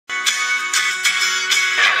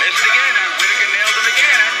missed again, and Whittaker nailed him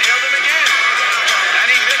again,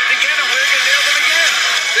 and he missed again, and Whittaker nailed him again.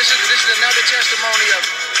 This is another testimony of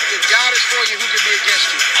if God is for you, who can be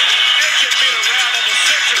against you? This could be the round of the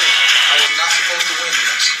century. I was not supposed to win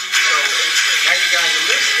this. So now you guys are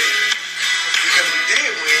listening because we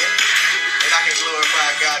did win, and I can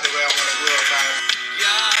glorify God the way I want to glorify Him.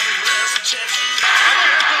 God bless Texas. I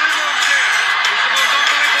can't believe what I'm saying. It's the most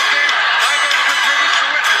unbelievable thing I've ever been privileged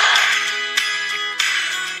to witness.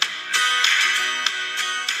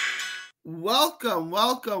 Welcome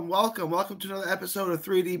to another episode of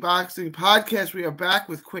 3D Boxing Podcast. We are back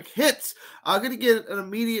with quick hits. I'm going to get an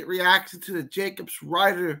immediate reaction to the Jacobs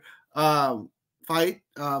Ryder fight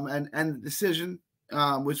and the decision,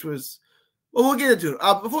 which was, well, we'll get into it.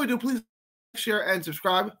 Before we do, please share and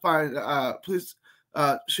subscribe. Please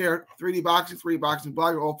share 3D Boxing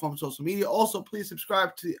blog, all from social media. Also, please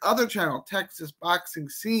subscribe to the other channel, Texas Boxing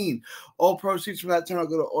Scene. All proceeds from that channel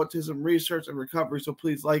go to autism research and recovery. So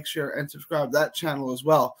please like, share, and subscribe to that channel as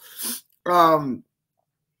well. All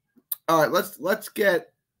right, let's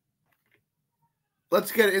get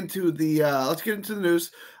into the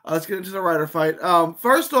news. Let's get into the Ryder fight.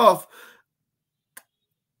 First off,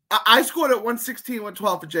 I scored at 116,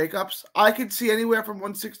 112 for Jacobs. I could see anywhere from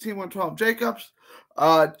 116, 112 Jacobs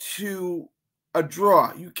to a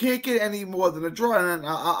draw. You can't get any more than a draw, and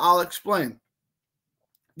I'll explain.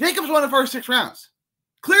 Jacobs won the first 6 rounds.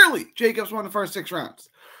 Clearly, Jacobs won the first 6 rounds.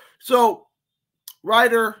 So,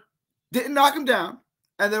 Ryder didn't knock him down,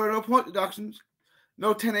 and there were no point deductions,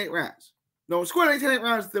 no 10-8 rounds. No one scored any 10-8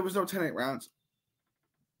 rounds. There was no 10-8 rounds.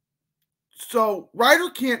 So, Ryder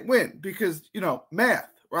can't win because,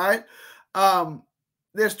 math, right?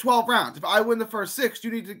 There's 12 rounds. If I win the first 6,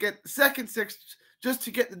 you need to get the second 6 just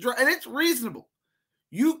to get the draw. And it's reasonable.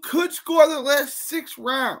 You could score the last 6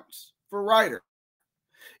 rounds for Ryder.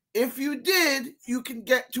 If you did, you can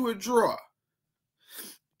get to a draw.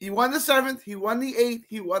 He won the 7th. He won the 8th.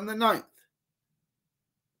 He won the 9th.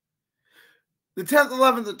 The 10th,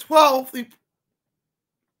 11th, and 12th,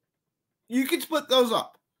 you can split those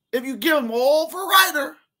up. If you give them all for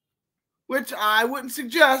Ryder, which I wouldn't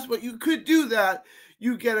suggest, but you could do that,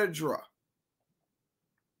 you get a draw.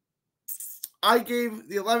 I gave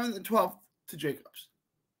the 11th and 12th to Jacobs.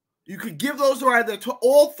 You could give those to Ryder.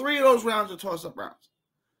 All 3 of those rounds are toss-up rounds.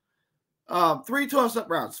 3 toss-up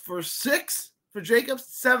rounds. For 6 for Jacobs,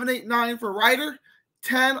 7, 8, 9 for Ryder,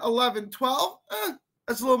 10, 11, 12.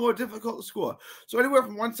 That's a little more difficult to score. So anywhere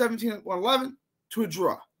from 117 and 111 to a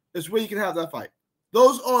draw is where you can have that fight.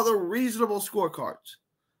 Those are the reasonable scorecards.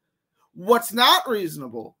 What's not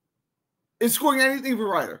reasonable is scoring anything for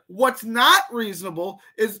Ryder. What's not reasonable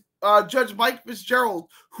is Judge Mike Fitzgerald,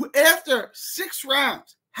 who after 6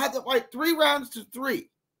 rounds had to fight 3 rounds to 3.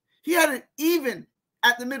 He had it even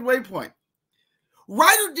at the midway point.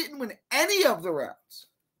 Ryder didn't win any of the rounds.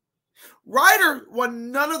 Ryder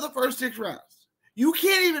won none of the first 6 rounds. You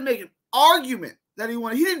can't even make an argument that he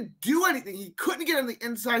won. He didn't do anything. He couldn't get on the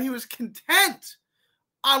inside. He was content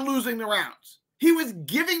on losing the rounds. He was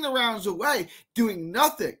giving the rounds away, doing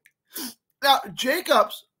nothing. Now,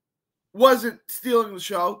 Jacobs wasn't stealing the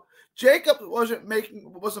show. Jacobs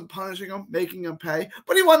wasn't punishing him, making him pay,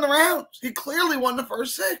 but he won the rounds. He clearly won the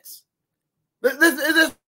first 6.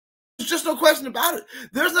 There's just no question about it.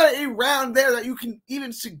 There's not a round there that you can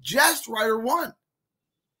even suggest Ryder won.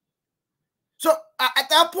 So at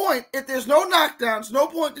that point, if there's no knockdowns, no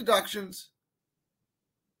point deductions,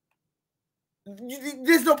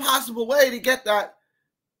 there's no possible way to get that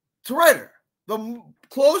to Ryder. The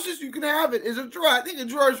closest you can have it is a draw. I think a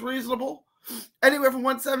draw is reasonable. Anywhere from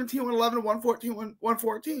 117, 111 to 114,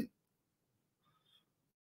 114.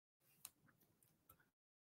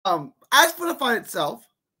 As for the fight itself,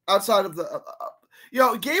 outside of the,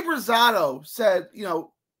 Gabe Rosado said,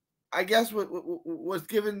 I guess was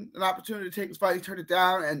given an opportunity to take his fight. He turned it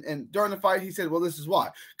down, and during the fight, he said, well, this is why.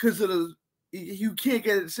 Because you can't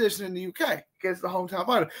get a decision in the UK against the hometown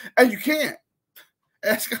fighter. And you can't.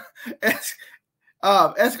 Ask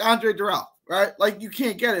Andre Durrell, right? Like, you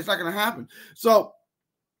can't get it. It's not going to happen. So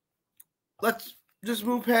let's just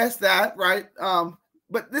move past that, right?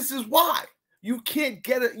 But this is why. You can't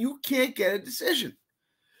get it. You can't get a decision.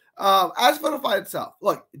 As for the fight itself,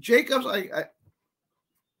 look, Jacobs, I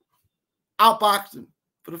outboxed him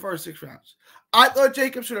for the first 6 rounds. I thought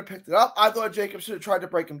Jacobs should have picked it up. I thought Jacobs should have tried to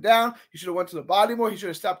break him down. He should have went to the body more. He should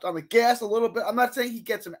have stepped on the gas a little bit. I'm not saying he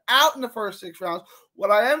gets him out in the first 6 rounds.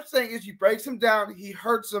 What I am saying is he breaks him down, he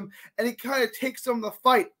hurts him, and he kind of takes some of the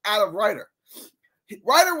fight out of Ryder.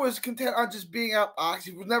 Ryder was content on just being outboxed.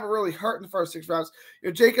 He was never really hurt in the first 6 rounds.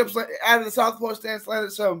 Jacobs, out of the southpaw stance,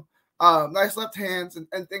 landed some nice left hands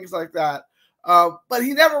and things like that. But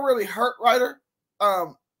he never really hurt Ryder.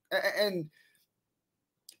 And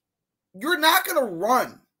you're not going to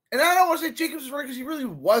run. And I don't want to say Jacobs was running because he really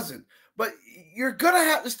wasn't. But you're going to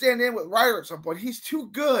have to stand in with Ryder at some point. He's too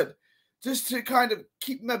good just to kind of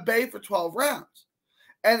keep him at bay for 12 rounds.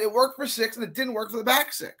 And it worked for 6, and it didn't work for the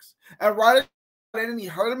back 6. And Ryder got in, and he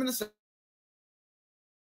hurt him in the 7th.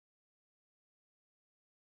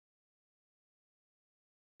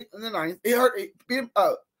 In the 9th. He hurt him in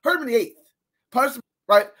the 8th. Punished him,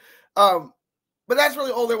 right? But that's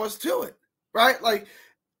really all there was to it, right? Like,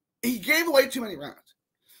 he gave away too many rounds.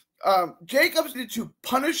 Jacobs needed to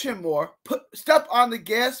punish him more, step on the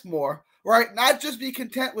gas more, right? Not just be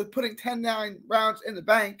content with putting 10-9 rounds in the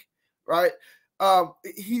bank, right?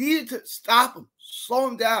 He needed to stop him, slow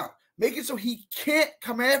him down, make it so he can't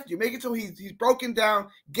come after you, make it so he's broken down,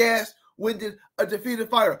 gassed, winded, a defeated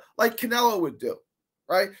fighter, like Canelo would do,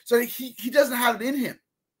 right? So he doesn't have it in him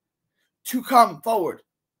to come forward.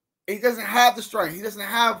 He doesn't have the strength. He doesn't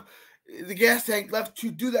have the gas tank left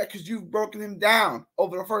to do that because you've broken him down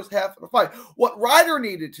over the first half of the fight. What Ryder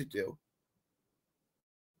needed to do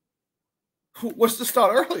was to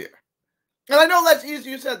start earlier. And I know that's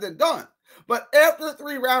easier said than done. But after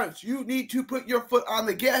 3 rounds, you need to put your foot on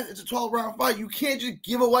the gas. It's a 12-round fight. You can't just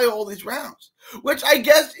give away all these rounds. Which I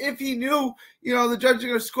guess if he knew, the judges are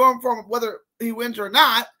going to score him from whether he wins or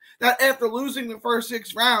not, that after losing the first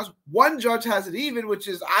 6 rounds, one judge has it even, which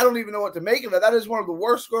is, I don't even know what to make of it. That is one of the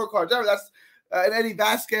worst scorecards ever. That's an Eddie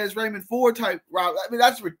Vasquez, Raymond Ford type round. I mean,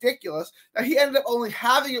 that's ridiculous. Now, he ended up only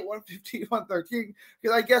having it 115, 113,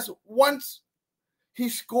 because I guess once he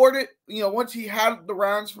scored it, once he had the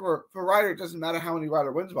rounds for Ryder, it doesn't matter how many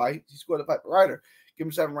Ryder wins by. He scored the fight for Ryder. Give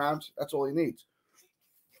him 7 rounds. That's all he needs.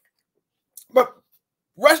 But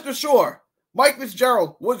rest assured, Mike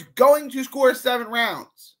Fitzgerald was going to score 7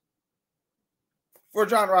 rounds for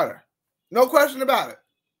John Ryder. No question about it.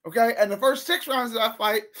 Okay? And the first 6 rounds of that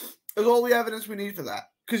fight is all the evidence we need for that.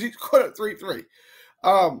 Because he scored at 3-3.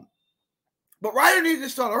 But Ryder needed to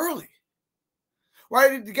start early.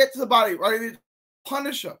 Ryder needed to get to the body. Ryder needed to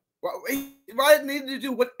punish him. Ryder needed to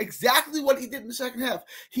do exactly what he did in the second half.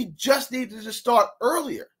 He just needed to start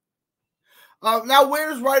earlier. Now, where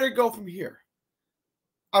does Ryder go from here?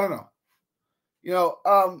 I don't know.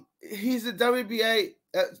 He's a WBA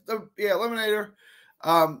eliminator.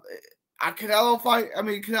 A Canelo fight. I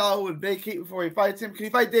mean, Canelo would vacate before he fights him. Can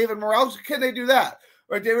he fight David Morrell? Can they do that?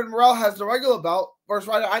 Right, David Morrell has the regular belt versus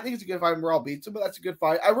Ryder. I think it's a good fight. Morrell beats him, but that's a good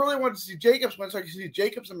fight. I really wanted to see Jacobs win, so I can see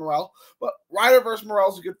Jacobs and Morrell. But Ryder versus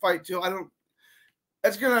Morrell is a good fight too.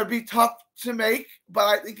 It's going to be tough to make, but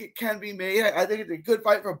I think it can be made. I think it's a good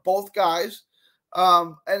fight for both guys.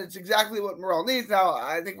 And it's exactly what Morrell needs. Now,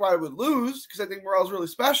 I think Ryder would lose because I think Morrell's really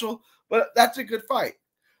special, but that's a good fight.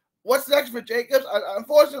 What's next for Jacobs?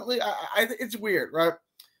 Unfortunately, I think it's weird, right?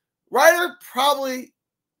 Ryder probably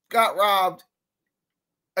got robbed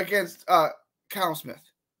against Callum Smith,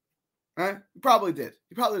 right? He probably did.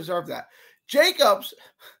 He probably deserved that. Jacobs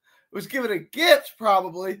was given a gift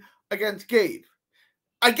probably against Gabe.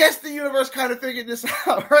 I guess the universe kind of figured this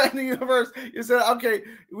out, right? The universe, you said, okay,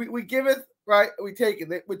 we give it, right? We take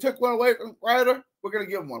it. We took one away from Ryder. We're going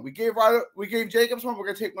to give him one. We gave Jacobs one. We're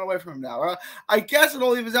going to take one away from him now. Right? I guess it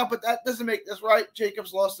all evens out, but that doesn't make this right.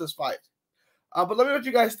 Jacobs lost this fight. But let me know what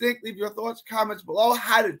you guys think. Leave your thoughts, comments below.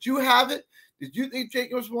 How did you have it? Did you think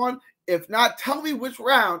Jacobs won? If not, tell me which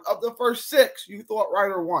round of the first 6 you thought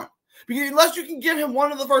Ryder won. Because unless you can give him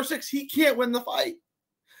one of the first 6, he can't win the fight.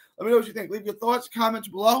 Let me know what you think. Leave your thoughts, comments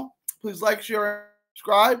below. Please like, share, and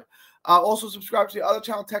subscribe. Also, subscribe to the other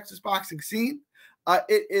channel, Texas Boxing Scene.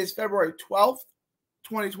 It is February 12th,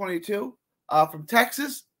 2022. From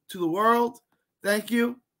Texas to the world, thank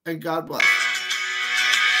you, and God bless.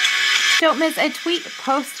 Don't miss a tweet,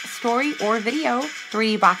 post, story, or video.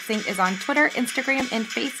 3D Boxing is on Twitter, Instagram, and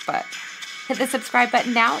Facebook. Hit the subscribe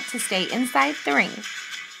button now to stay inside the ring.